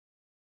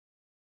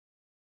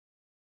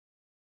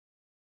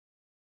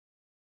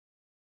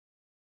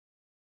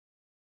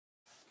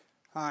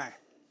Hi,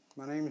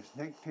 my name is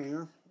Dick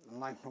Teener. I'd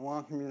like to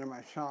welcome you to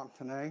my shop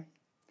today.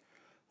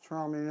 That's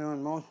where I'll be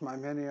doing most of my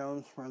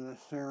videos for this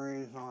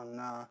series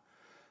on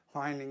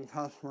finding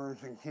customers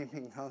and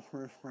keeping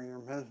customers for your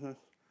business.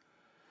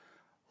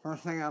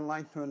 First thing I'd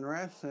like to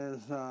address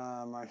is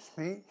my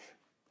speech.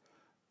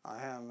 I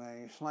have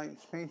a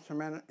slight speech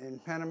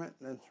impediment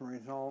that's a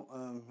result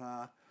of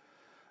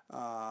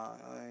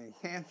a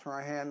cancer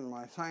I had in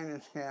my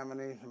sinus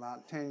cavities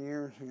about 10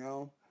 years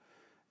ago.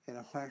 It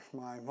affects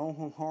my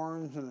vocal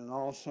cords, and it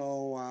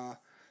also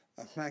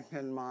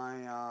affected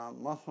my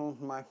muscles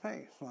in my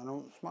face, so I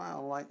don't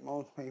smile like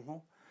most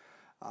people.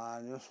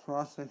 Just for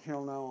us that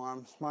you'll know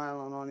I'm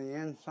smiling on the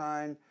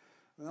inside.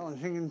 Well,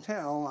 as you can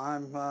tell,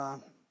 I've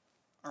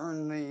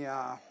earned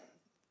the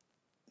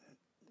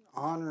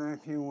honor,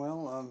 if you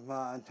will, of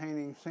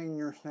attaining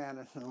senior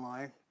status in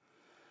life.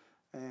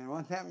 And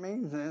what that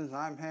means is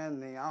I've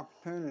had the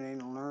opportunity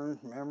to learn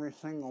from every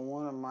single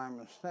one of my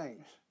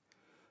mistakes.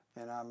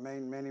 And I've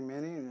made many,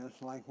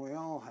 just like we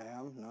all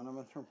have. None of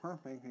us are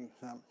perfect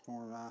except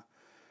for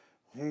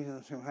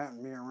Jesus, who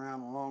happened to be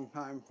around a long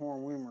time before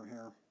we were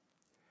here.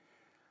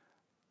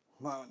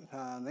 But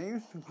they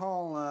used to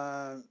call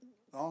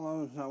all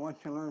those,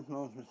 what you learn from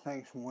those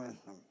mistakes,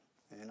 wisdom.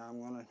 And I'm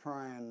going to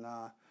try and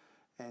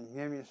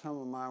give you some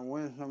of my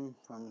wisdom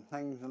from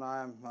things that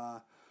I've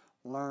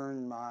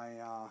learned by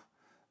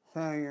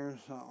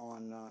failures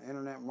on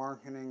internet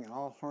marketing and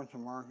all sorts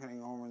of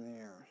marketing over the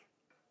years.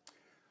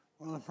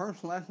 One of the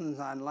first lessons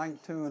I'd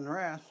like to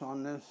address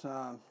on this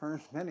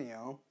first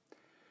video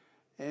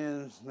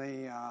is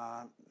the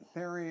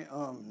theory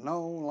of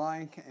know,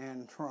 like,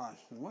 and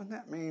trust. And what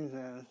that means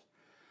is,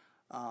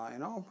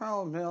 in all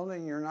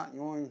probability, you're not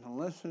going to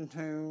listen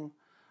to,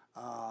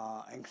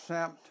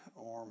 accept,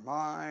 or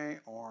buy,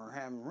 or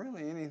have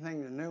really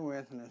anything to do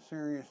with in a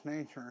serious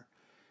nature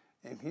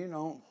if you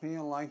don't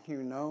feel like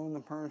you know the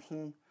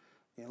person,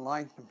 you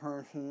like the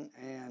person,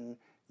 and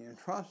you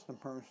trust the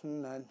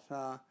person that's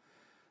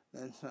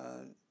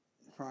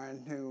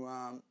trying to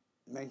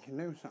make you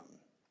do something.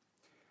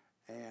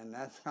 And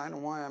that's kind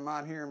of why I'm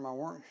out here in my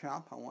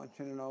workshop. I want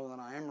you to know that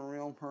I am a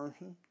real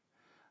person.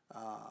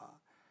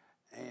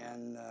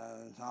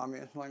 It's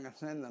obvious, like I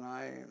said, that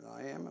I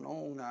am an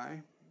old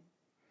guy.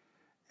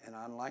 And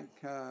I'd like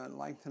to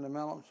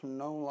develop some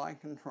know,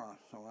 like, and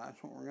trust. So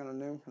that's what we're going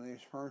to do for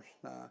these first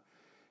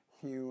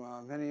few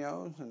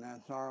videos, and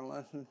that's our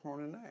lesson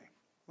for today.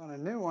 What I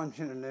do want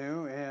you to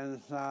do is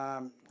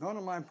go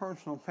to my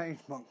personal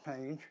Facebook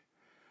page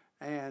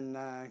and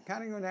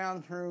kind of go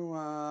down through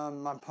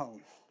my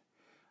posts.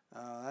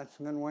 That's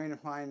a good way to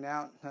find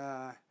out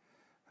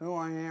who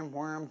I am,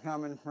 where I'm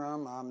coming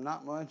from. I'm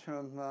not much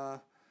on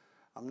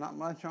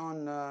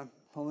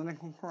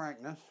political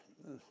correctness.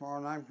 As far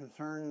as I'm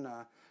concerned,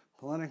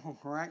 political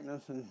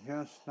correctness is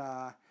just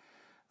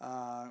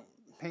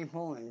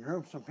people and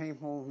groups of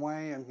people's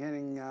way of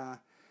getting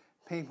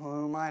people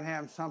who might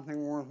have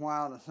something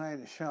worthwhile to say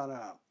to shut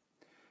up.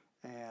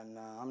 And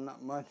I'm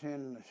not much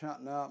into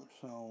shutting up,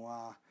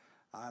 so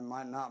I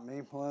might not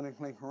be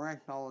politically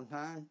correct all the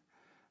time,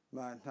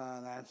 but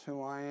that's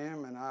who I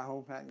am, and I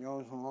hope that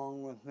goes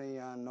along with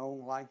the know,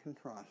 like, and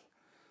trust.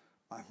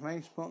 My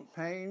Facebook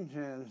page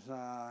is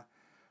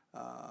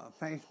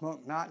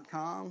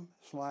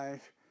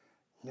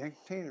facebook.com/Dick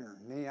Teener,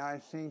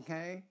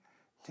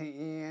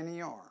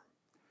 DICKTENER.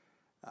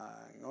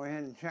 Go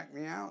ahead and check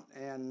me out,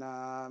 and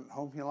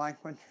hope you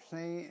like what you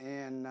see,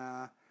 and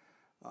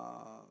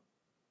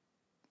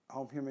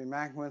hope you'll be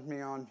back with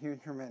me on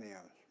future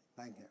videos.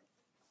 Thank you.